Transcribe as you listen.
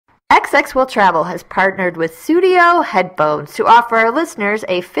XX Will Travel has partnered with Studio Headphones to offer our listeners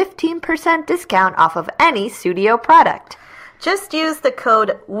a 15% discount off of any Studio product. Just use the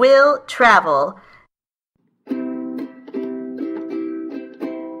code WILLTRAVEL.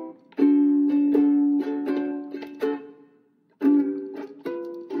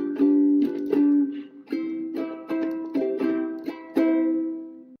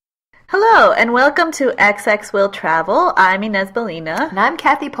 Hello, and welcome to XX Will Travel. I'm Ines. And I'm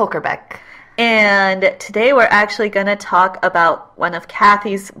Kathy Polkerbeck. And today we're actually going to talk about one of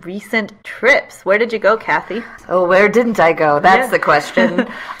Kathy's recent trips. Where did you go, Kathy? Oh, where didn't I go? That's the question.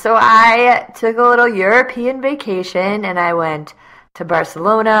 So I took a little European vacation, and I went to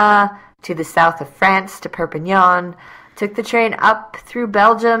Barcelona, to the south of France, to Perpignan, took the train up through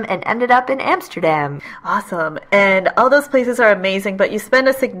Belgium, and ended up in Amsterdam. Awesome. And all those places are amazing, but you spend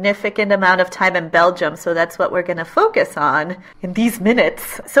a significant amount of time in Belgium, so that's what we're going to focus on in these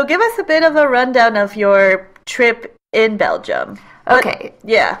minutes. So give us a bit of a rundown of your trip in Belgium. Okay.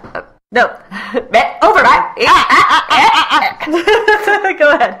 No. Over.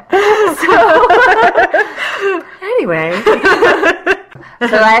 Go ahead. Anyway.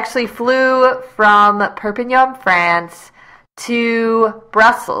 So I actually flew from Perpignan, France to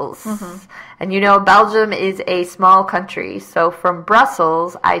Brussels. Mm-hmm. And you know, Belgium is a small country. So from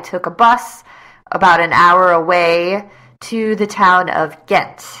Brussels, I took a bus about an hour away to the town of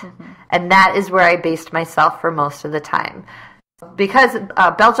Ghent. Mm-hmm. And that is where I based myself for most of the time. Because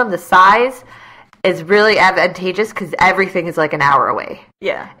Belgium, the size, is really advantageous because everything is like an hour away.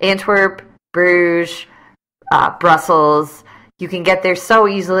 Yeah. Antwerp, Bruges, Brussels. You can get there so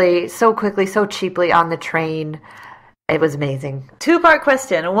easily, so quickly, so cheaply on the train. It was amazing. Two-part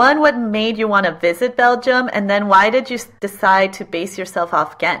question. One, what made you want to visit Belgium? And then why did you decide to base yourself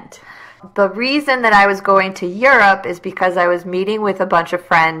off Ghent? The reason that I was going to Europe is because I was meeting with a bunch of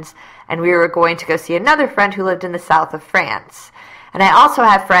friends, and we were going to go see another friend who lived in the south of France. And I also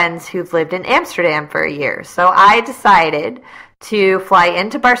have friends who've lived in Amsterdam for a year. So I decided to fly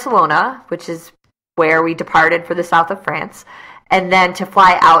into Barcelona, which is where we departed for the south of France, and then to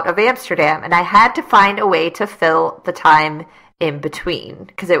fly out of Amsterdam. And I had to find a way to fill the time in between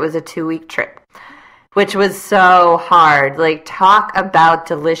because it was a 2-week trip, which was so hard. Like, talk about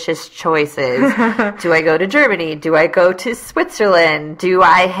delicious choices. Do I go to Germany? Do I go to Switzerland? Do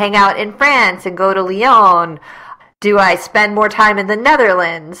I hang out in France and go to Lyon? Do I spend more time in the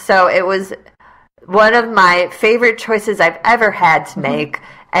Netherlands? So it was one of my favorite choices I've ever had to make.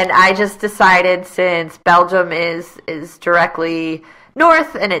 And I just decided, since Belgium is directly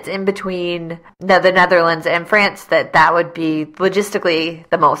north and it's in between the Netherlands and France, that would be logistically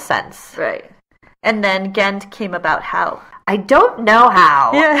the most sense. Right. And then Ghent came about how? I don't know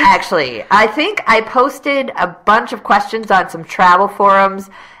how, actually. I think I posted a bunch of questions on some travel forums,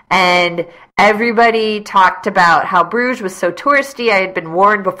 and everybody talked about how Bruges was so touristy. I had been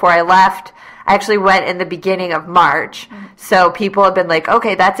warned before I left. I actually went in the beginning of March, so people have been like,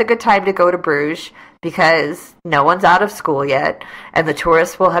 okay, that's a good time to go to Bruges because no one's out of school yet, and the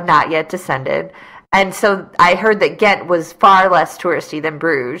tourists will have not yet descended. And so I heard that Ghent was far less touristy than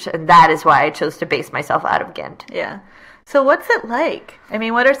Bruges, and that is why I chose to base myself out of Ghent. Yeah. So what's it like? I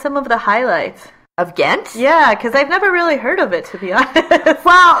mean, what are some of the highlights? Of Ghent? Yeah, because I've never really heard of it, to be honest.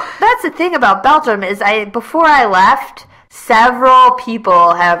 Well, that's the thing about Belgium is before I left, several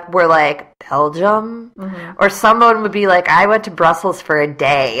people were like, Belgium? Mm-hmm. Or someone would be like, I went to Brussels for a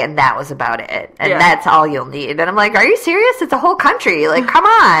day, and that was about it. And that's all you'll need. And I'm like, are you serious? It's a whole country. Like, come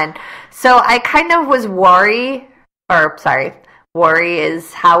on. So I kind of was worry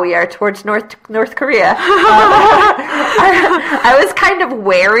is how we are towards North Korea. I was kind of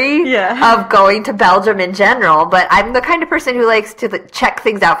wary of going to Belgium in general, but I'm the kind of person who likes to check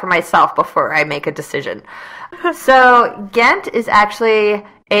things out for myself before I make a decision. So Ghent is actually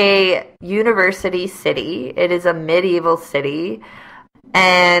a university city. It is a medieval city,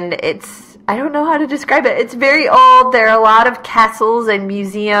 and I don't know how to describe it. It's very old. There are a lot of castles and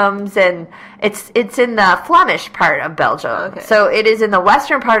museums, and it's in the Flemish part of Belgium. Okay. So it is in the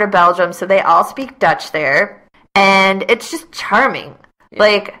western part of Belgium, so they all speak Dutch there, and it's just charming. Yeah.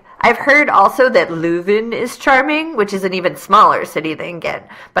 Like, I've heard also that Leuven is charming, which is an even smaller city than Ghent.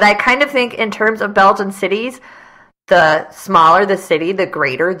 But I kind of think in terms of Belgian cities, the smaller the city, the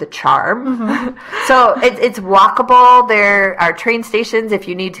greater the charm. Mm-hmm. So it's walkable. There are train stations if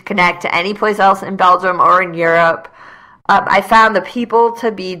you need to connect to any place else in Belgium or in Europe. I found the people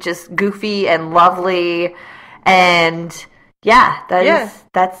to be just goofy and lovely. And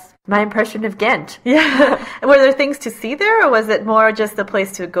that's my impression of Ghent. Yeah. Were there things to see there, or was it more just a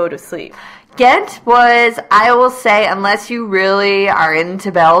place to go to sleep? Ghent was, I will say, unless you really are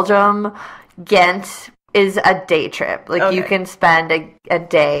into Belgium, Ghent is a day trip. Like, you can spend a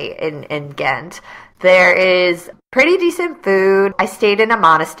day in Ghent. There is pretty decent food. I stayed in a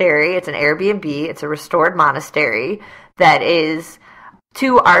monastery. It's an Airbnb. It's a restored monastery that is...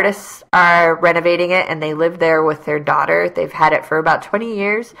 2 artists are renovating it, and they live there with their daughter. They've had it for about 20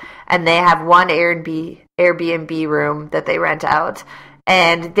 years, and they have one Airbnb room that they rent out.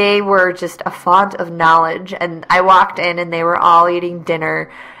 And they were just a font of knowledge. And I walked in, and they were all eating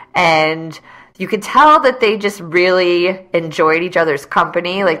dinner, and you could tell that they just really enjoyed each other's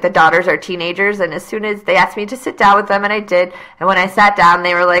company. Like, the daughters are teenagers, and as soon as they asked me to sit down with them, and I did, and when I sat down,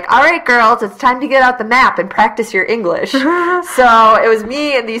 they were like, all right, girls, it's time to get out the map and practice your English. So it was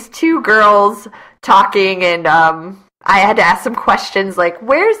me and these 2 girls talking, and I had to ask some questions like,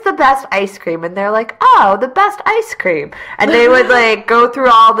 where's the best ice cream? And they're like, oh, the best ice cream. And they would, like, go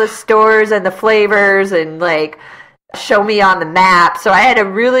through all the stores and the flavors and, like, show me on the map. So I had a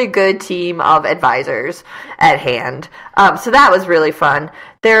really good team of advisors at hand. So that was really fun.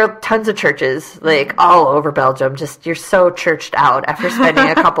 There are tons of churches, like, all over Belgium. Just, you're so churched out after spending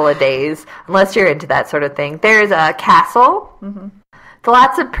a couple of days, unless you're into that sort of thing. There's a castle. Mm-hmm.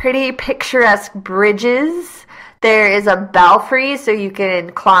 Lots of pretty picturesque bridges. There is a belfry, so you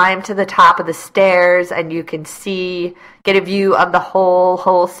can climb to the top of the stairs and you can get a view of the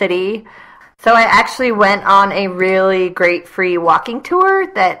whole city. So I actually went on a really great free walking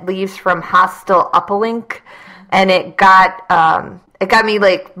tour that leaves from Hostel Uppelink, and it got me,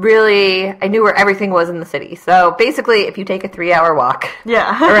 like, really, I knew where everything was in the city. So basically, if you take a 3-hour walk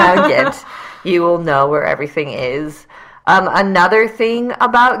around Ghent, you will know where everything is. Another thing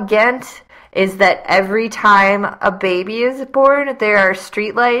about Ghent is that every time a baby is born, there are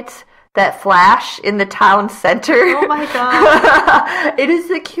streetlights that flash in the town center. Oh my god. It is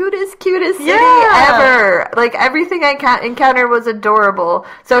the cutest city ever. Like, everything I encountered was adorable.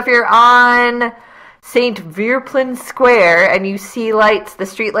 So if you're on St. Vierplein Square and you see lights, the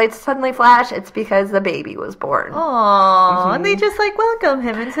street lights suddenly flash, it's because the baby was born. Aww, and they just, like, welcome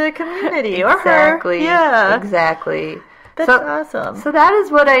him into the community. Exactly. Or her. Yeah. Exactly. That's awesome. So that is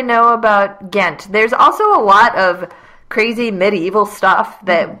what I know about Ghent. There's also a lot of crazy medieval stuff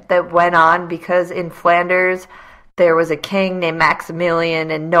that went on, because in Flanders there was a king named Maximilian,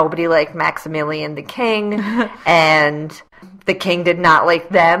 and nobody liked Maximilian the king, and the king did not like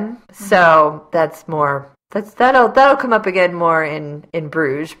them. So that'll come up again more in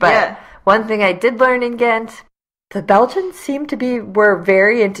Bruges. But one thing I did learn in Ghent, the Belgians were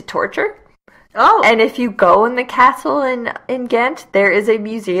very into torture. Oh. And if you go in the castle in Ghent, there is a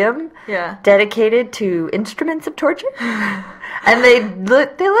museum dedicated to instruments of torture. And they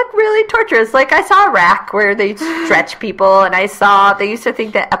look really torturous. Like, I saw a rack where they stretch people, and they used to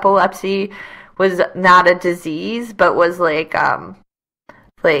think that epilepsy was not a disease, but was like a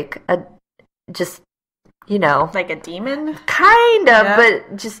just, you know, like a demon? Kind of,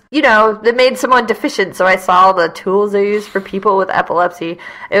 but just, you know, that made someone deficient. So I saw the tools they used for people with epilepsy.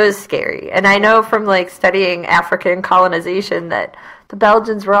 It was scary. And I know from, like, studying African colonization that the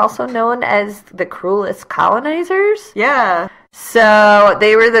Belgians were also known as the cruelest colonizers. Yeah. So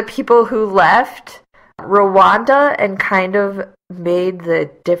they were the people who left Rwanda and kind of made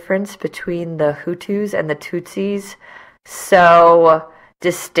the difference between the Hutus and the Tutsis so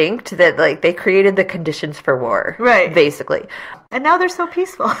distinct that, like, they created the conditions for war. Right. Basically. And now they're so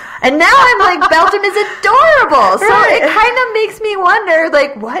peaceful. And now I'm like, Belgium is adorable. So it kind of makes me wonder,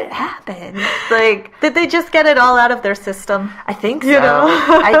 like, what happened? Like, did they just get it all out of their system? I think so. You know?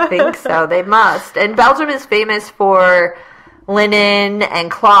 I think so. They must. And Belgium is famous for linen and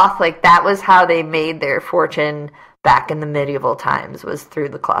cloth. Like, that was how they made their fortune back in the medieval times, was through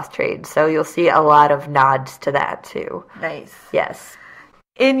the cloth trade. So you'll see a lot of nods to that too. Nice. Yes.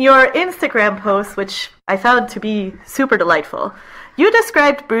 In your Instagram post, which I found to be super delightful, you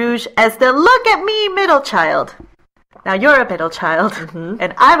described Bruges as the look at me middle child. Now, you're a middle child,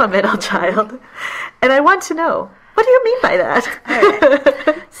 and I'm a middle child, and I want to know, what do you mean by that?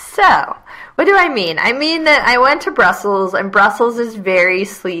 All right. So, what do I mean? I mean that I went to Brussels, and Brussels is very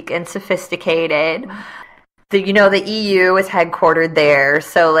sleek and sophisticated. The EU is headquartered there,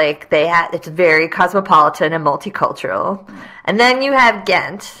 so, like, it's very cosmopolitan and multicultural. And then you have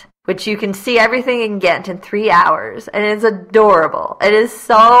Ghent, which you can see everything in Ghent in 3 hours, and it's adorable. It is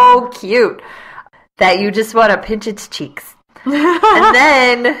so cute that you just want to pinch its cheeks. And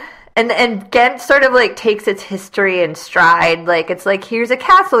then, and Ghent sort of, like, takes its history in stride. Like, it's like, here's a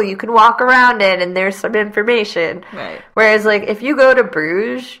castle you can walk around in, and there's some information. Right. Whereas, like, if you go to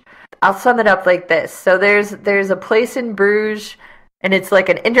Bruges, I'll sum it up like this. So there's a place in Bruges And it's like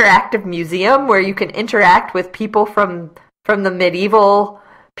an interactive museum where you can interact with people from the medieval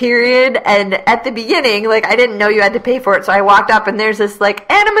period. And at the beginning, like, I didn't know you had to pay for it, so I walked up and there's this like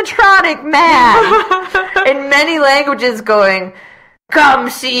animatronic man in many languages going, "Come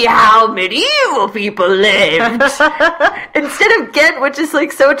see how medieval people lived." Instead of Ghent, which is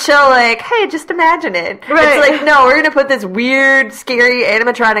like so chill, like, hey, just imagine it. Right. It's like, no, we're gonna put this weird, scary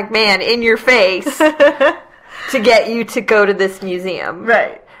animatronic man in your face to get you to go to this museum.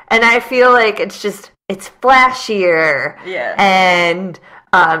 Right. And I feel like it's flashier. Yeah. And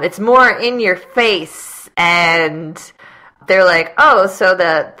it's more in your face, and they're like, oh, so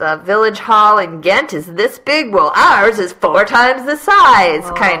the village hall in Ghent is this big? Well, ours is 4 times the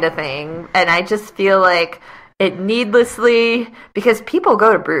size, kind of thing. And I just feel like it needlessly, because people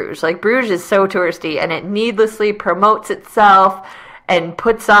go to Bruges. Like, Bruges is so touristy, and it needlessly promotes itself and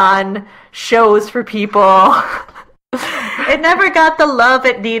puts on shows for people. It never got the love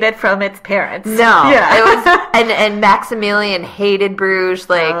it needed from its parents. No. Yeah. It was, and Maximilian hated Bruges.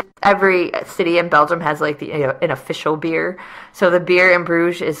 Like, every city in Belgium has, like, an official beer. So the beer in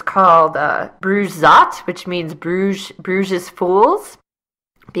Bruges is called Bruges Zot, which means Bruges' fools,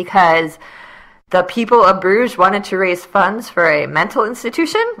 because the people of Bruges wanted to raise funds for a mental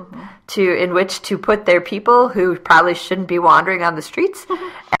institution in which to put their people who probably shouldn't be wandering on the streets.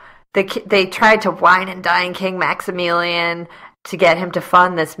 They tried to wine and dine King Maximilian to get him to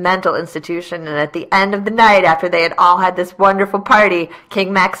fund this mental institution. And at the end of the night, after they had all had this wonderful party,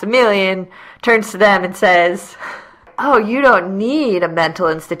 King Maximilian turns to them and says, "Oh, you don't need a mental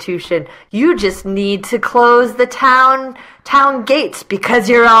institution. You just need to close the town gates because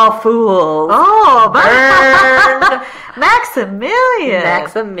you're all fools." Oh, burn!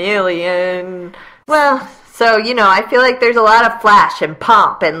 Maximilian. Well, so, I feel like there's a lot of flash and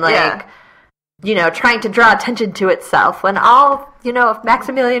pomp and, like, trying to draw attention to itself. When if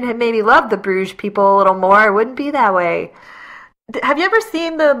Maximilian had maybe loved the Bruges people a little more, it wouldn't be that way. Have you ever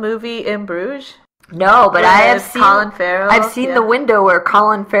seen the movie In Bruges? No, but I have seen Colin Farrell. I've seen the window where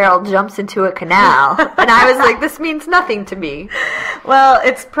Colin Farrell jumps into a canal, and I was like, this means nothing to me. Well,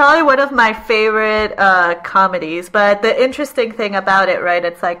 it's probably one of my favorite comedies, but the interesting thing about it, right,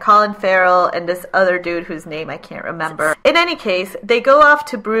 it's like Colin Farrell and this other dude whose name I can't remember. In any case, they go off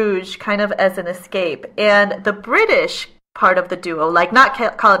to Bruges kind of as an escape, and the British part of the duo, like not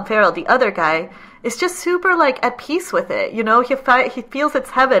Colin Farrell, the other guy, is just super, like, at peace with it. He feels it's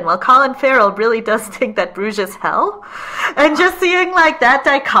heaven, while Colin Farrell really does think that Bruges is hell. And just seeing, like, that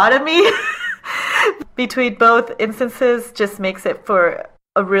dichotomy between both instances just makes it for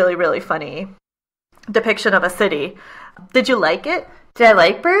a really, really funny depiction of a city. Did you like it? Did I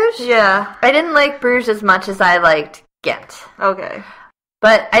like Bruges? Yeah. I didn't like Bruges as much as I liked Ghent. Okay.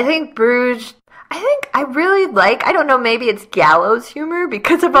 But I think Bruges... I really I don't know, maybe it's gallows humor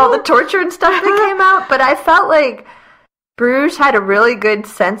because of all the torture and stuff that came out, but I felt like Bruges had a really good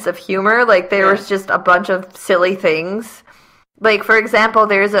sense of humor. Like, there was just a bunch of silly things. Like, for example,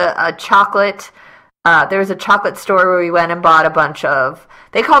 there's a chocolate store where we went and bought a bunch of,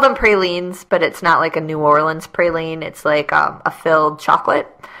 they call them pralines, but it's not like a New Orleans praline. It's like a filled chocolate,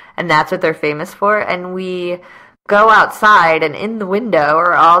 and that's what they're famous for. And we go outside, and in the window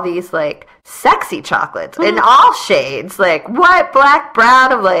are all these, like, sexy chocolates in all shades, like white, black,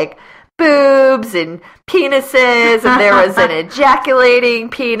 brown, of like boobs and penises, and there was an ejaculating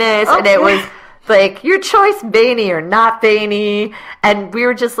penis, and it was like, your choice, veiny or not veiny. And we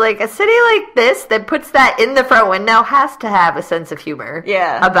were just like, a city like this that puts that in the front window has to have a sense of humor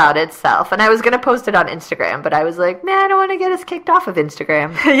about itself. And I was going to post it on Instagram, but I was like, man, I don't want to get us kicked off of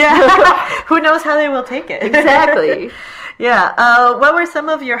Instagram. Who knows how they will take it. Exactly. What were some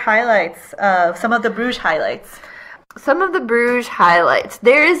of your highlights, some of the Bruges highlights? Some of the Bruges highlights.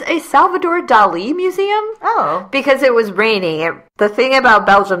 There is a Salvador Dali museum. Oh. Because it was raining. The thing about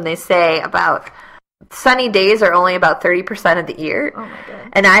Belgium, they say about sunny days are only about 30% of the year. Oh, my God.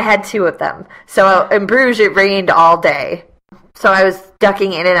 And I had 2 of them. So in Bruges, it rained all day. So I was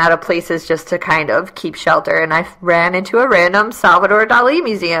ducking in and out of places just to kind of keep shelter. And I ran into a random Salvador Dali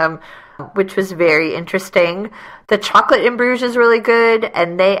museum, which was very interesting. The chocolate in Bruges is really good,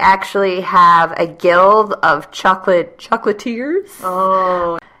 and they actually have a guild of chocolatiers.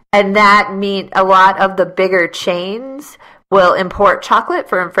 Oh. And that means a lot of the bigger chains will import chocolate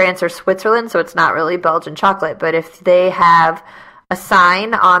from France or Switzerland, so it's not really Belgian chocolate. But if they have a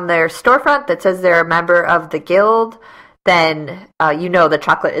sign on their storefront that says they're a member of the guild, then the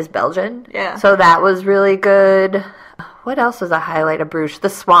chocolate is Belgian. Yeah. So that was really good. What else was a highlight of Bruges? The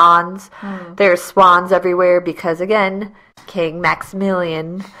swans. There's swans everywhere because, again, King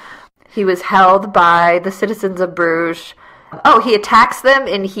Maximilian, he was held by the citizens of Bruges Oh, he attacks them,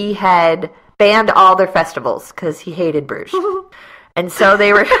 and he had banned all their festivals because he hated Bruges. And so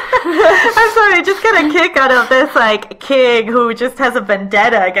they were... I'm sorry, I just got a kick out of this, like, king who just has a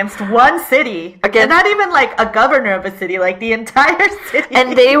vendetta against one city. And not even, like, a governor of a city, like, the entire city.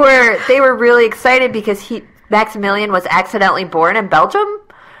 And they were really excited because Maximilian was accidentally born in Belgium.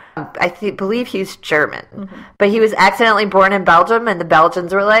 I believe he's German. Mm-hmm. But he was accidentally born in Belgium, and the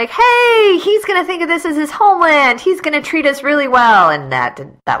Belgians were like, hey, he's going to think of this as his homeland. He's going to treat us really well. And that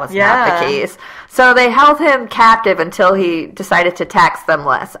was not the case. So they held him captive until he decided to tax them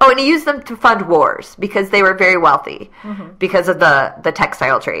less. Oh, and he used them to fund wars because they were very wealthy because of the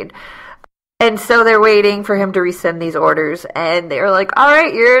textile trade. And so they're waiting for him to rescind these orders, and they're like, all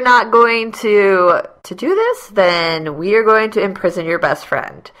right, you're not going to do this? Then we are going to imprison your best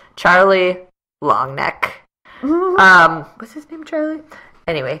friend, Charlie Longneck. What's his name, Charlie?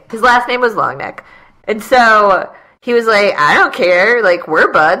 Anyway, his last name was Longneck. And so he was like, I don't care. Like,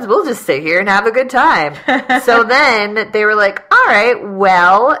 we're buds. We'll just sit here and have a good time. So then they were like, all right,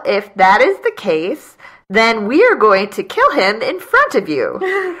 well, if that is the case, then we are going to kill him in front of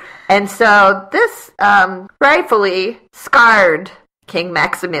you. And so this rightfully scarred King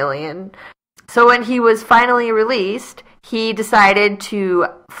Maximilian. So when he was finally released, he decided to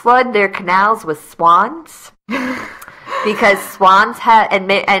flood their canals with swans because swans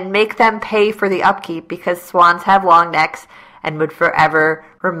and make them pay for the upkeep because swans have long necks and would forever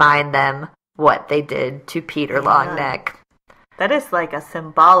remind them what they did to Peter Longneck. That is like a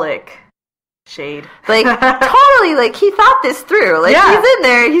symbolic shade. Like, totally, like, he thought this through. Like, he's in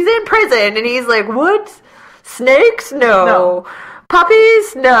there, he's in prison, and he's like, what? Snakes? No.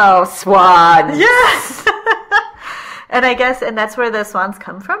 Puppies? No. Swans. Yes! And I guess, and that's where the swans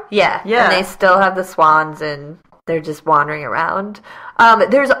come from? Yeah. And they still have the swans, and they're just wandering around.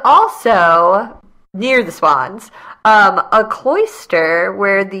 There's also, near the swans, a cloister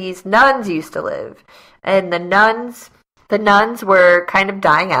where these nuns used to live. And the nuns were kind of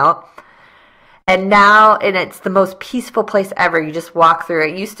dying out. And it's the most peaceful place ever. You just walk through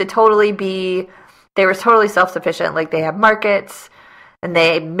it. It used to they were totally self-sufficient. Like, they have markets, and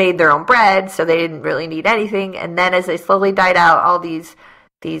they made their own bread, so they didn't really need anything. And then as they slowly died out, all these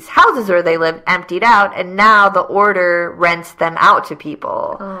houses where they lived emptied out, and now the order rents them out to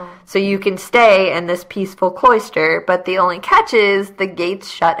people. Oh. So you can stay in this peaceful cloister, but the only catch is the gates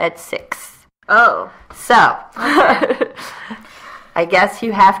shut at 6. Oh. So... Okay. I guess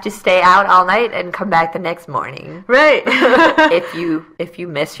you have to stay out all night and come back the next morning. Right. if you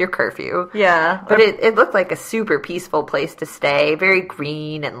miss your curfew. Yeah. But it looked like a super peaceful place to stay. Very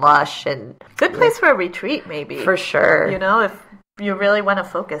green and lush and good place for a retreat, maybe. For sure. You know, if you really want to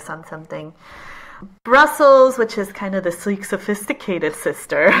focus on something. Brussels, which is kind of the sleek, sophisticated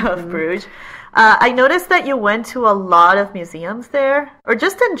sister of Bruges. I noticed that you went to a lot of museums there, or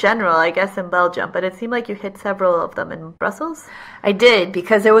just in general, I guess, in Belgium, but it seemed like you hit several of them in Brussels. I did,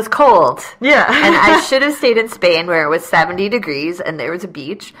 because it was cold. Yeah. And I should have stayed in Spain where it was 70 degrees and there was a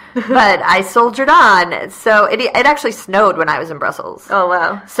beach, but I soldiered on. So it actually snowed when I was in Brussels. Oh,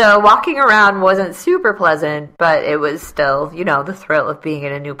 wow. So walking around wasn't super pleasant, but it was still, the thrill of being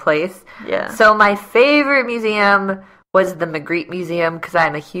in a new place. Yeah. So my favorite museum was the Magritte Museum because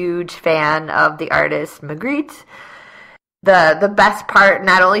I'm a huge fan of the artist Magritte. The best part,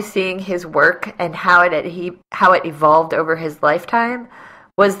 not only seeing his work and how it evolved over his lifetime,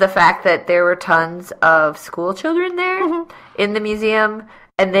 was the fact that there were tons of school children there in the museum,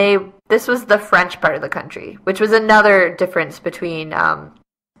 and this was the French part of the country, which was another difference between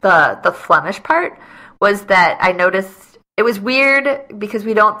the Flemish part, was that I noticed. It was weird because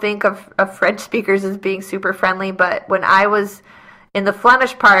we don't think of French speakers as being super friendly, but when I was in the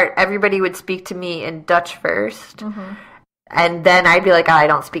Flemish part, everybody would speak to me in Dutch first. Mm-hmm. And then I'd be like, I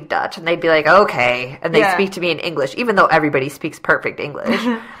don't speak Dutch. And they'd be like, okay. And they'd speak to me in English, even though everybody speaks perfect English.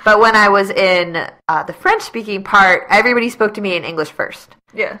 But when I was in the French-speaking part, everybody spoke to me in English first.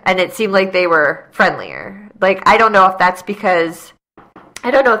 Yeah. And it seemed like they were friendlier. Like, I don't know if that's because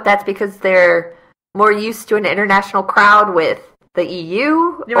they're more used to an international crowd with the EU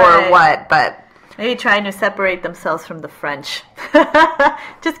or what, but... Maybe trying to separate themselves from the French.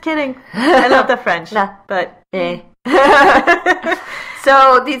 Just kidding. I love the French. Nah. But...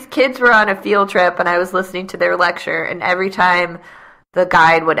 So these kids were on a field trip, and I was listening to their lecture, and every time the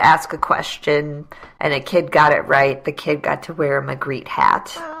guide would ask a question and a kid got it right, the kid got to wear a Magritte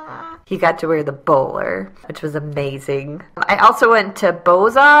hat. He got to wear the bowler, which was amazing. I also went to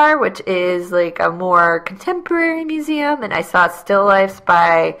Beaux-Arts, which is like a more contemporary museum, and I saw still lifes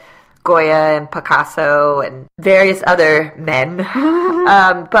by Goya and Picasso and various other men.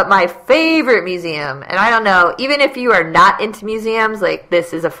 But my favorite museum, and I don't know, even if you are not into museums, like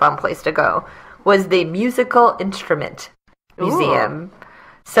this is a fun place to go, was the Musical Instrument Museum. Ooh.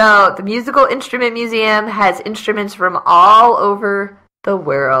 So the Musical Instrument Museum has instruments from all over the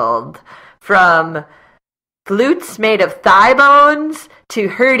world, from flutes made of thigh bones to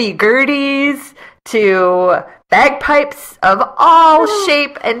hurdy-gurdies to bagpipes of all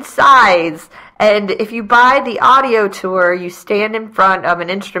shape and size. And if you buy the audio tour, you stand in front of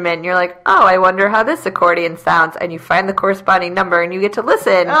an instrument and you're like, oh, I wonder how this accordion sounds. And you find the corresponding number and you get to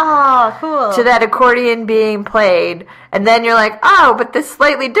listen to that accordion being played. And then you're like, oh, but this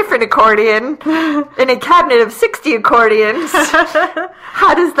slightly different accordion in a cabinet of 60 accordions.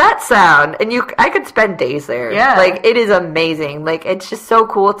 How does that sound? And I could spend days there. Yeah. Like, it is amazing. Like, it's just so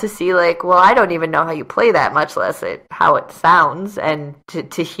cool to see, like, well, I don't even know how you play that, much less how it sounds, and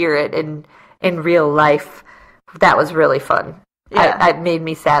to hear it in real life. That was really fun. Yeah. It made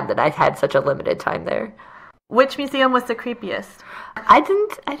me sad that I had such a limited time there. Which museum was the creepiest? I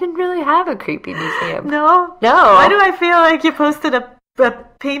didn't really have a creepy museum. No? No. Why do I feel like you posted a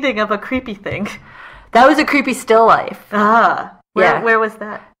painting of a creepy thing? That was a creepy still life. Ah. Where was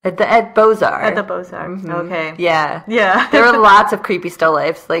that? At Beaux-Arts. At the Beaux-Arts. Mm-hmm. Okay. Yeah. Yeah. There were lots of creepy still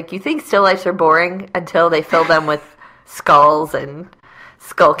lifes. Like, you think still lifes are boring until they fill them with skulls and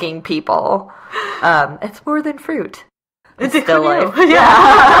skulking people. It's more than fruit. It's still life.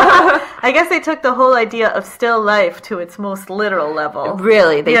 Yeah. I guess they took the whole idea of still life to its most literal level.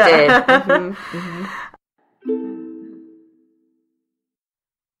 Really, they did. Mm-hmm. Mm-hmm.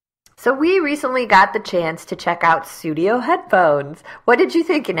 So we recently got the chance to check out Studio headphones. What did you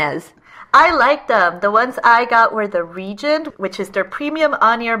think, Ines? I like them. The ones I got were the Regent, which is their premium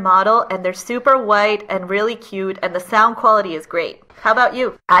on-ear model, and they're super white and really cute, and the sound quality is great. How about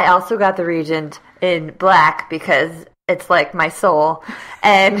you? I also got the Regent in black because it's like my soul,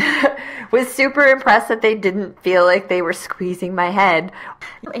 and was super impressed that they didn't feel like they were squeezing my head.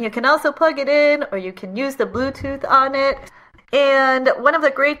 And you can also plug it in, or you can use the Bluetooth on it. And one of the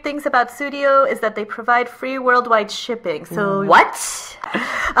great things about Studio is that they provide free worldwide shipping. So what?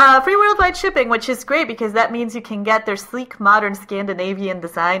 Free worldwide shipping, which is great because that means you can get their sleek, modern Scandinavian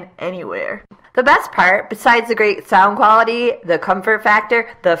design anywhere. The best part, besides the great sound quality, the comfort factor,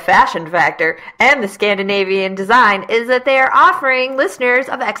 the fashion factor, and the Scandinavian design, is that they are offering listeners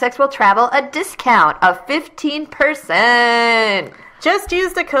of XX Will Travel a discount of 15%. Just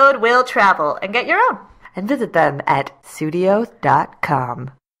use the code WILLTRAVEL and get your own. And visit them at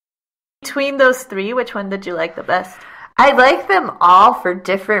studios.com. Between those three, which one did you like the best? I like them all for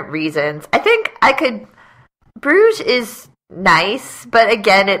different reasons. I think Bruges is nice, but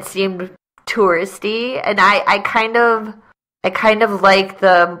again, it seemed touristy, and I kind of like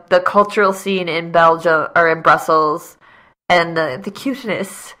the cultural scene in Belgium or in Brussels and the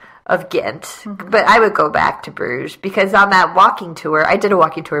cuteness of Ghent. Mm-hmm. But I would go back to Bruges because on that walking tour, I did a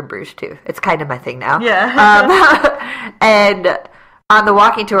walking tour in Bruges too. It's kind of my thing now. Yeah. And on the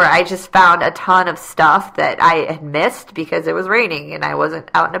walking tour, I just found a ton of stuff that I had missed because it was raining and I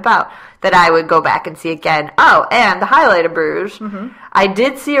wasn't out and about that I would go back and see again. Oh, and the highlight of Bruges, mm-hmm. I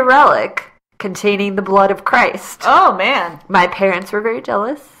did see a relic containing the blood of Christ. Oh, man. My parents were very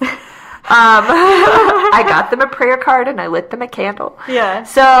jealous. I got them a prayer card and I lit them a candle. Yeah.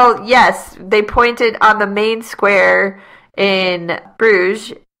 So, yes, they pointed on the main square in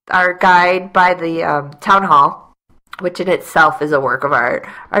Bruges, our guide by the town hall, which in itself is a work of art.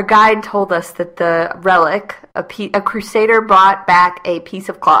 Our guide told us that the relic, a crusader brought back a piece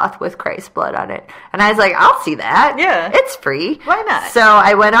of cloth with Christ's blood on it. And I was like, I'll see that. Yeah. It's free. Why not? So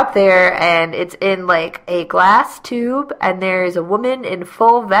I went up there, and it's in like a glass tube, and there's a woman in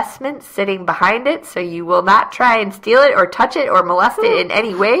full vestments sitting behind it, so you will not try and steal it or touch it or molest it in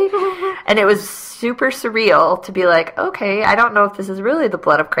any way. And it was super surreal to be like, okay, I don't know if this is really the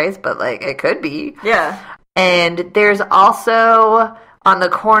blood of Christ, but like it could be. Yeah. And there's also, on the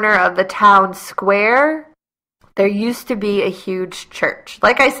corner of the town square, there used to be a huge church.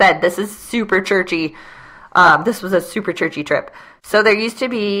 Like I said, this is super churchy. This was a super churchy trip. So there used to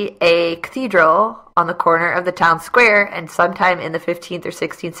be a cathedral on the corner of the town square, and sometime in the 15th or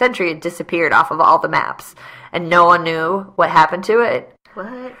 16th century, it disappeared off of all the maps. And no one knew what happened to it.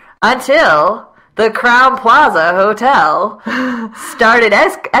 What? Until the Crown Plaza Hotel started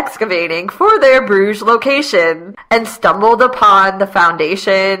excavating for their Bruges location and stumbled upon the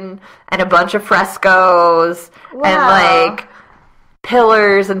foundation and a bunch of frescoes and like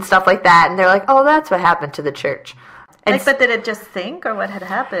pillars and stuff like that. And they're like, oh, that's what happened to the church. And but did it just sink or what had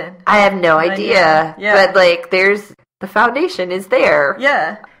happened? I have no idea. Yeah. But like the foundation is there.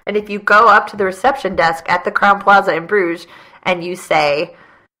 Yeah. And if you go up to the reception desk at the Crown Plaza in Bruges and you say,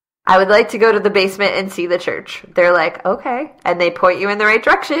 I would like to go to the basement and see the church, they're like, okay. And they point you in the right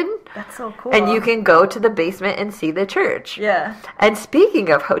direction. That's so cool. And you can go to the basement and see the church. Yeah. And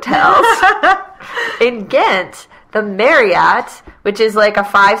speaking of hotels, in Ghent, the Marriott, which is like a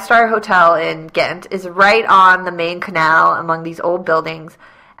 5-star hotel in Ghent, is right on the main canal among these old buildings.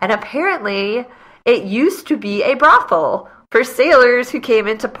 And apparently, it used to be a brothel for sailors who came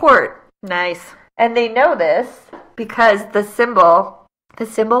into port. Nice. And they know this because the symbol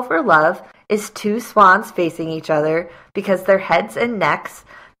for love is 2 swans facing each other because their heads and necks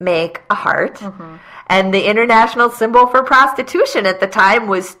make a heart. Mm-hmm. And the international symbol for prostitution at the time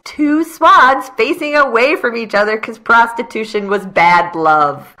was 2 swans facing away from each other because prostitution was bad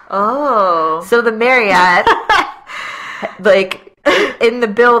love. Oh. So the Marriott, like, in the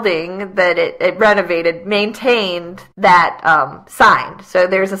building that it renovated, maintained that sign. So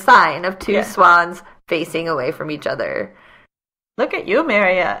there's a sign of 2 swans facing away from each other. Look at you,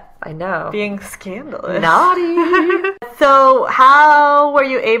 Marriott. I know. Being scandalous. Naughty. So how were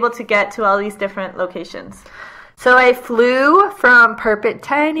you able to get to all these different locations? So I flew from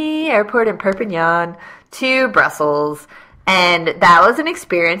tiny airport in Perpignan to Brussels, and that was an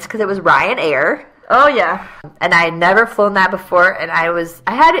experience because it was Ryanair. Oh, yeah. And I had never flown that before, and I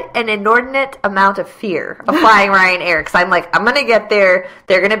had an inordinate amount of fear of flying Ryanair, because I'm like, I'm going to get there,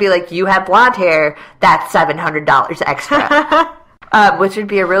 they're going to be like, you have blonde hair, that's $700 extra. Which would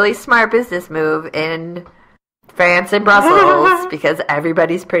be a really smart business move in France and Brussels, because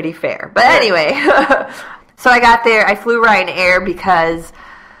everybody's pretty fair. But anyway, so I got there, I flew Ryanair because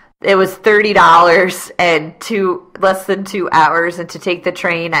it was $30 and less than 2 hours, and to take the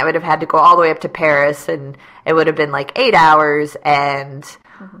train, I would have had to go all the way up to Paris, and it would have been like 8 hours and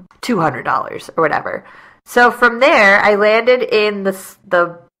 $200 or whatever. So from there, I landed in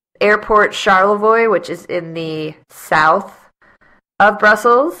the airport Charleroi, which is in the south of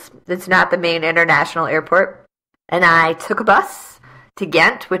Brussels. It's not the main international airport. And I took a bus to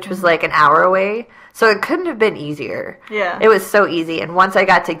Ghent, which was like an hour away. So it couldn't have been easier. Yeah. It was so easy. And once I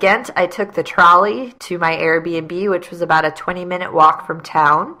got to Ghent, I took the trolley to my Airbnb, which was about a 20-minute walk from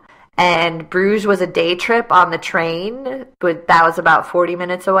town. And Bruges was a day trip on the train, but that was about 40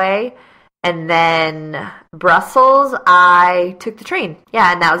 minutes away. And then Brussels, I took the train.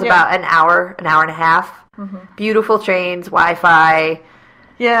 Yeah, and that was about an hour and a half. Mm-hmm. Beautiful trains, Wi-Fi.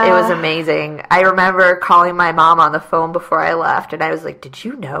 Yeah. It was amazing. I remember calling my mom on the phone before I left, and I was like, did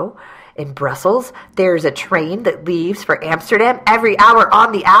you know in Brussels there's a train that leaves for Amsterdam every hour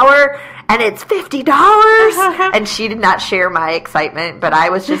on the hour, and it's $50? And she did not share my excitement, but I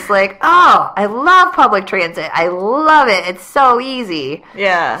was just like, oh, I love public transit. I love it. It's so easy.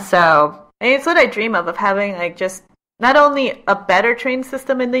 Yeah. So... and it's what I dream of having, like, just not only a better train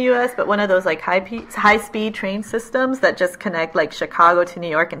system in the U.S., but one of those, like, high-speed train systems that just connect, like, Chicago to New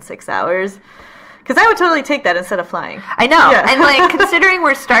York in 6 hours. Because I would totally take that instead of flying. I know. Yeah. And, like, considering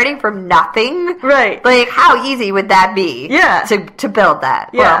we're starting from nothing, right? Like, how easy would that be? Yeah. To build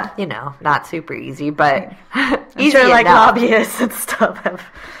that? Yeah. Well, you know, not super easy, but easy sure, like, lobbyists and stuff have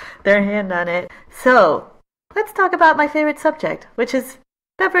their hand on it. So, let's talk about my favorite subject, which is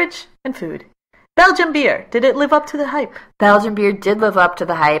beverage and food. Belgian beer. Did it live up to the hype? Belgian beer did live up to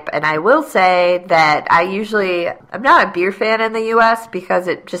the hype, and I will say that I'm not a beer fan in the U.S. because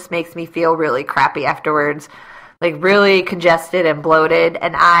it just makes me feel really crappy afterwards, like really congested and bloated,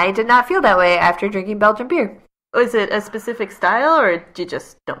 and I did not feel that way after drinking Belgian beer. Was it a specific style, or you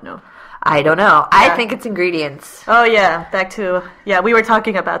just don't know? I don't know. Yeah. I think it's ingredients. Oh, yeah. We were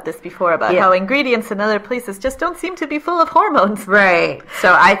talking about this before, about how ingredients in other places just don't seem to be full of hormones. Right.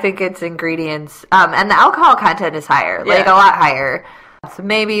 So I think it's ingredients. And the alcohol content is higher, like a lot higher. So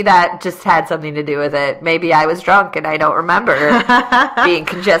maybe that just had something to do with it. Maybe I was drunk and I don't remember being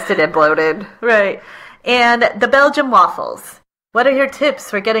congested and bloated. Right. And the Belgian waffles. What are your tips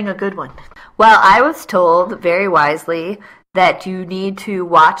for getting a good one? Well, I was told very wisely that you need to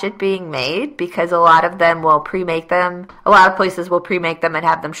watch it being made, because a lot of them will pre-make them. A lot of places will pre-make them and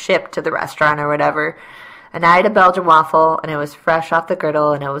have them shipped to the restaurant or whatever. And I had a Belgian waffle, and it was fresh off the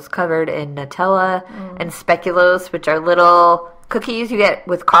griddle, and it was covered in Nutella and speculoos, which are little cookies you get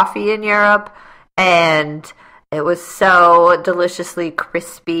with coffee in Europe. And it was so deliciously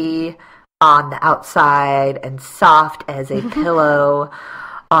crispy on the outside and soft as a pillow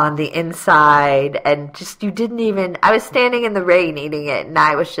on the inside, and just I was standing in the rain eating it, and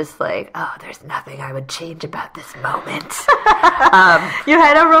I was just like, oh, there's nothing I would change about this moment. You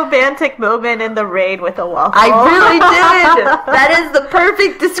had a romantic moment in the rain with a waffle. I really did. That is the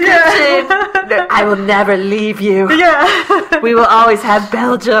perfect description. I will never leave you. Yeah. We will always have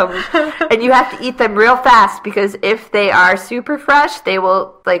Belgium. And you have to eat them real fast, because if they are super fresh, they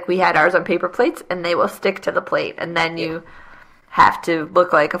will, like, we had ours on paper plates, and they will stick to the plate, and then you have to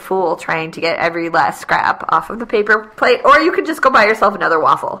look like a fool trying to get every last scrap off of the paper plate, or you could just go buy yourself another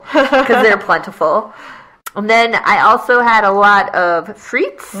waffle, because they're plentiful. And then I also had a lot of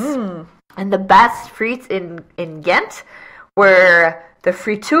frites, and the best frites in Ghent were the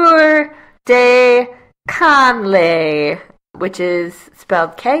friture de Canley, which is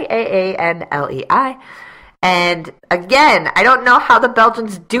spelled Kaanlei. And again, I don't know how the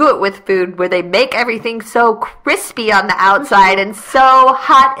Belgians do it with food, where they make everything so crispy on the outside and so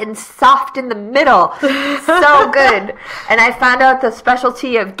hot and soft in the middle. So good. And I found out the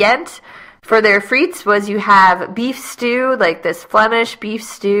specialty of Ghent for their frites was you have beef stew, like this Flemish beef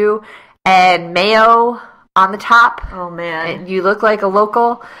stew, and mayo on the top. Oh, man. And you look like a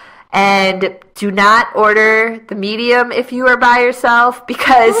local. And do not order the medium if you are by yourself,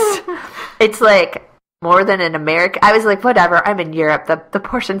 because it's like more than an American. I was like, whatever, I'm in Europe. The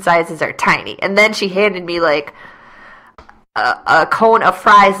portion sizes are tiny. And then she handed me like a cone of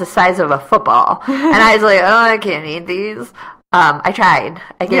fries the size of a football. And I was like, oh, I can't eat these. I tried.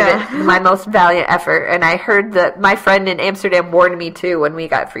 I gave it my most valiant effort. And I heard that my friend in Amsterdam warned me too when we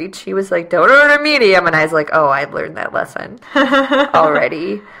got frites. She was like, don't order medium. And I was like, oh, I've learned that lesson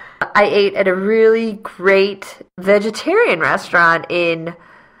already. I ate at a really great vegetarian restaurant in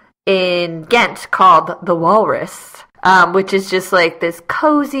Ghent called The Walrus, which is just like this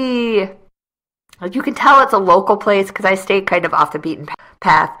cozy, you can tell it's a local place because I stayed kind of off the beaten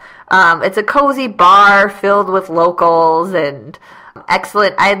path. It's a cozy bar filled with locals and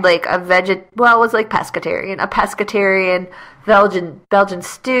excellent. I had like it was like pescatarian, a pescatarian Belgian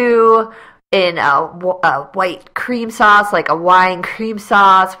stew in a white cream sauce, like a wine cream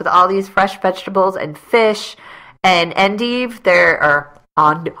sauce with all these fresh vegetables and fish. And endive,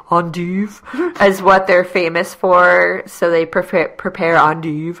 endive is what they're famous for, so they prepare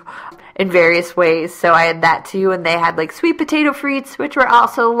endive in various ways. So I had that too, and they had like sweet potato frites, which were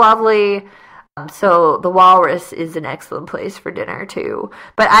also lovely. So the Walrus is an excellent place for dinner too.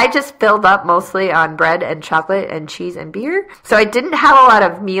 But I just filled up mostly on bread and chocolate and cheese and beer. So I didn't have a lot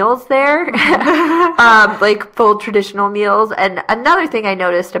of meals there, like full traditional meals. And another thing I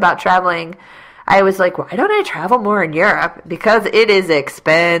noticed about traveling, I was like, why don't I travel more in Europe? Because it is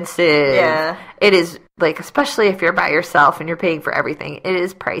expensive. Yeah. It is, like, especially if you're by yourself and you're paying for everything, it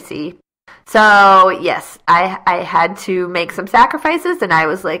is pricey. So, yes, I had to make some sacrifices, and I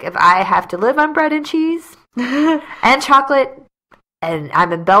was like, if I have to live on bread and cheese and chocolate, and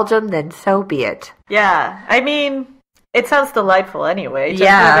I'm in Belgium, then so be it. Yeah, I mean, it sounds delightful anyway.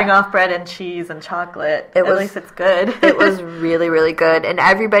 Just living off bread and cheese and chocolate. At least it's good. It was really, really good. And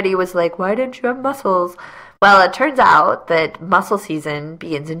everybody was like, why didn't you have mussels? Well, it turns out that mussel season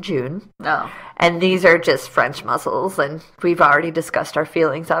begins in June. Oh. And these are just French mussels. And we've already discussed our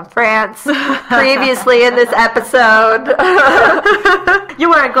feelings on France previously in this episode. You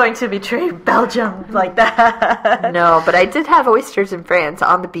weren't going to betray Belgium like that. No, but I did have oysters in France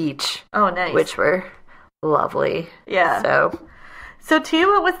on the beach. Oh, nice. Which were lovely. Yeah. So to you,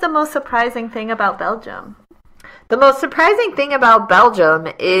 what was the most surprising thing about Belgium? The most surprising thing about Belgium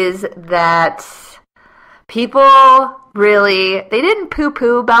is that people they didn't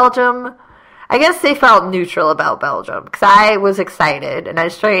poo-poo Belgium. I guess they felt neutral about Belgium, because I was excited, and I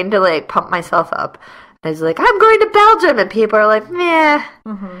was trying to, like, pump myself up. And I was like, I'm going to Belgium, and people are like, meh.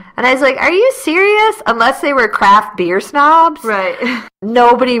 Mm-hmm. And I was like, are you serious? Unless they were craft beer snobs. Right.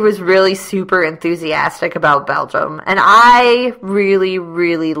 Nobody was really super enthusiastic about Belgium, and I really,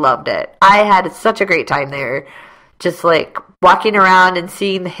 really loved it. I had such a great time there, just, like, walking around and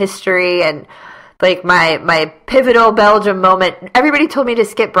seeing the history, and like my pivotal Belgium moment. Everybody told me to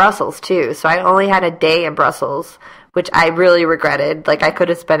skip Brussels too, so I only had a day in Brussels, which I really regretted. Like, I could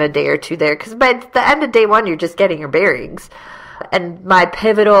have spent a day or two there, because by the end of day one, you're just getting your bearings. And my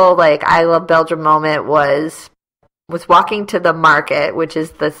pivotal, like, I love Belgium moment was walking to the market, which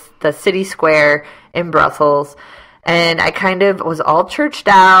is the city square in Brussels. And I kind of was all churched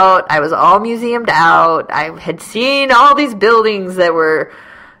out. I was all museumed out. I had seen all these buildings that were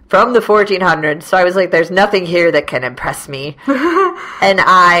from the 1400s, so I was like, there's nothing here that can impress me. And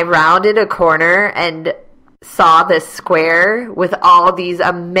I rounded a corner, and saw this square with all these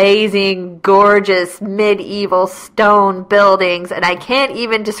amazing, gorgeous, medieval stone buildings, and I can't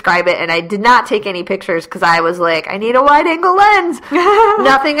even describe it, and I did not take any pictures because I was like, I need a wide-angle lens.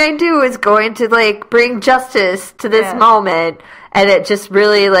 Nothing I do is going to, like, bring justice to this moment. And it just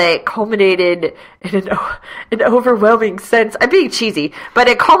really, like, culminated in an overwhelming sense. I'm being cheesy, but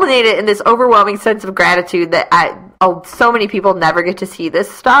it culminated in this overwhelming sense of gratitude that so many people never get to see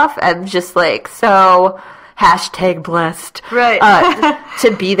this stuff, and just, like, so #blessed. Right.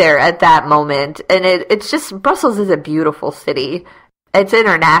 To be there at that moment. And it's just, Brussels is a beautiful city. It's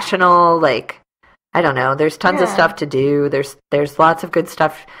international, like, I don't know, there's tons of stuff to do. There's lots of good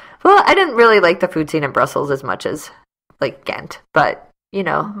stuff. Well, I didn't really like the food scene in Brussels as much as, like, Ghent, but, you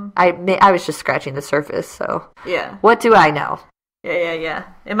know, I was just scratching the surface, so what do I know? Yeah.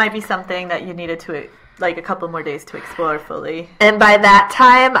 It might be something that you needed to, like, a couple more days to explore fully. And by that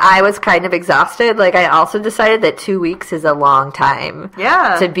time, I was kind of exhausted. Like, I also decided that 2 weeks is a long time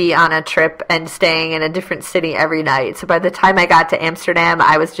to be on a trip and staying in a different city every night. So by the time I got to Amsterdam,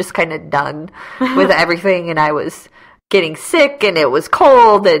 I was just kind of done with everything, and I was getting sick, and it was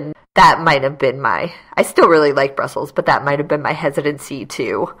cold, and that might have been I still really like Brussels, but that might have been my hesitancy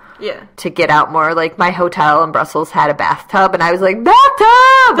to get out more. Like, my hotel in Brussels had a bathtub, and I was like,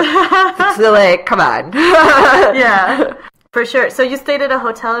 bathtub! So, like, come on. Yeah, for sure. So you stayed at a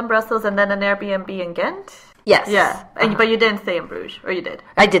hotel in Brussels and then an Airbnb in Ghent? Yes. Yeah, but you didn't stay in Bruges, or you did?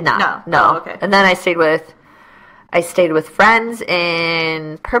 I did not. No. Oh, okay. And then I stayed with friends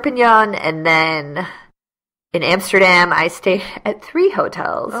in Perpignan, and then in Amsterdam, I stayed at 3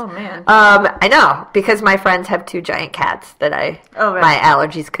 hotels. Oh, man. I know, because my friends have 2 giant cats that my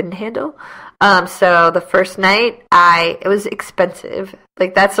allergies couldn't handle. So the first night, it was expensive.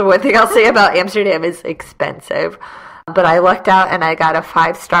 Like, that's the one thing I'll say about Amsterdam is expensive. But I lucked out and I got a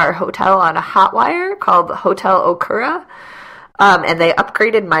 5-star hotel on a hotwire called Hotel Okura. And they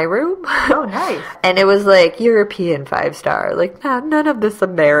upgraded my room. Oh, nice. And it was like European 5-star, like none of this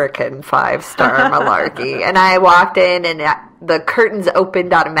American 5-star malarkey. And I walked in, and the curtains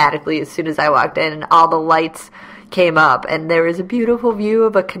opened automatically as soon as I walked in, and all the lights came up, and there was a beautiful view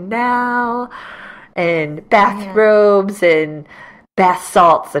of a canal, and bathrobes, and bath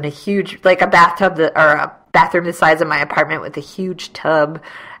salts, and a huge, like, a bathtub or a bathroom the size of my apartment with a huge tub.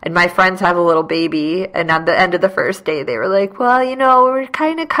 And my friends have a little baby, and at the end of the first day, they were like, well, you know, we're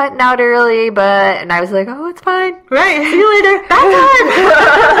kind of cutting out early, but... And I was like, oh, it's fine. Right. See you later. Bath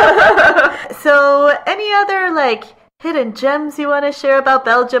time! So, any other, like, hidden gems you want to share about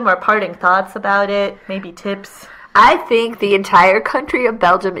Belgium, or parting thoughts about it? Maybe tips? I think the entire country of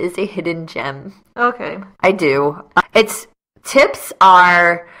Belgium is a hidden gem. Okay. I do. Its tips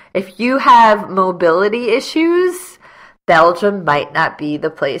are, if you have mobility issues... Belgium might not be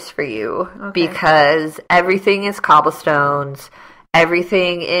the place for you because everything is cobblestones.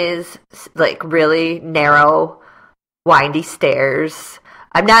 Everything is, like, really narrow, windy stairs.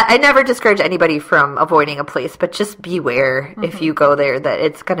 I never discourage anybody from avoiding a place, but just beware if you go there that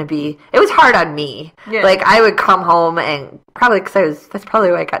it's going to be, it was hard on me. Yeah. Like, I would come home and that's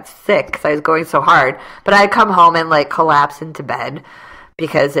probably why I got sick, because I was going so hard, but I'd come home and, like, collapse into bed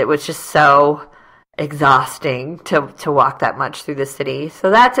because it was just so exhausting to walk that much through the city.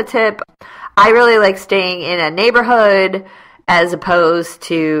 So that's a tip. I really like staying in a neighborhood as opposed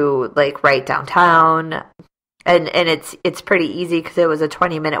to, like, right downtown. And it's pretty easy because it was a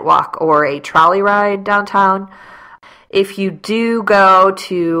 20-minute walk or a trolley ride downtown. If you do go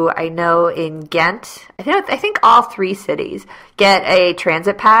to, I know in Ghent, I think all 3 cities get a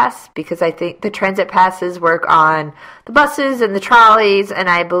transit pass, because I think the transit passes work on the buses and the trolleys, and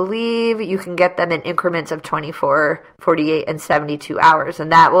I believe you can get them in increments of 24, 48, and 72 hours,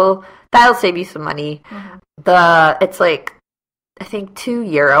 and that'll save you some money. It's like, I think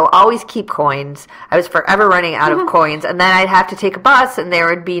 €2. Always keep coins. I was forever running out of coins, and then I'd have to take a bus, and there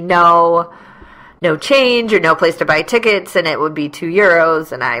would be no change or no place to buy tickets, and it would be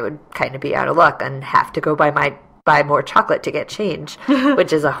 €2, and I would kind of be out of luck and have to go buy more chocolate to get change,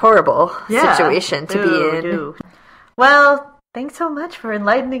 which is a horrible situation to be in. Well, thanks so much for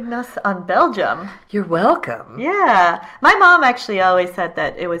enlightening us on Belgium. You're welcome. Yeah. My mom actually always said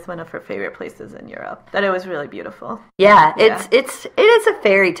that it was one of her favorite places in Europe, that it was really beautiful. Yeah, it is a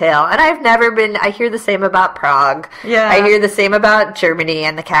fairy tale. And I've never been, I hear the same about Prague. Yeah. I hear the same about Germany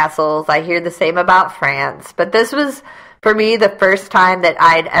and the castles. I hear the same about France. But this was, for me, the first time that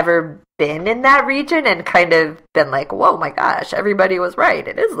I'd ever been in that region and kind of been like, whoa, my gosh, everybody was right.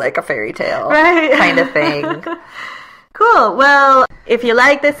 It is like a fairy tale kind of thing. Cool. Well, if you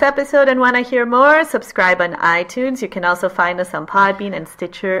like this episode and want to hear more, subscribe on iTunes. You can also find us on Podbean and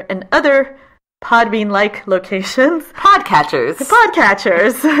Stitcher and other Podbean-like locations. Podcatchers.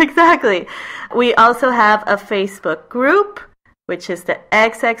 Podcatchers, exactly. We also have a Facebook group, which is the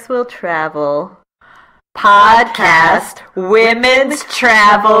XX Will Travel Podcast Women's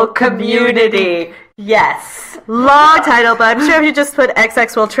Travel Community. Yes. Long title, but I'm sure if you just put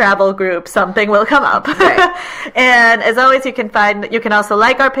XX Will Travel Group, something will come up. Right. And as always, you can also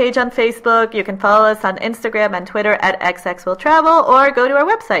like our page on Facebook. You can follow us on Instagram and Twitter at XX Will Travel, or go to our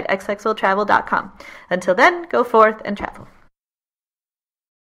website, xxwilltravel.com. Until then, go forth and travel.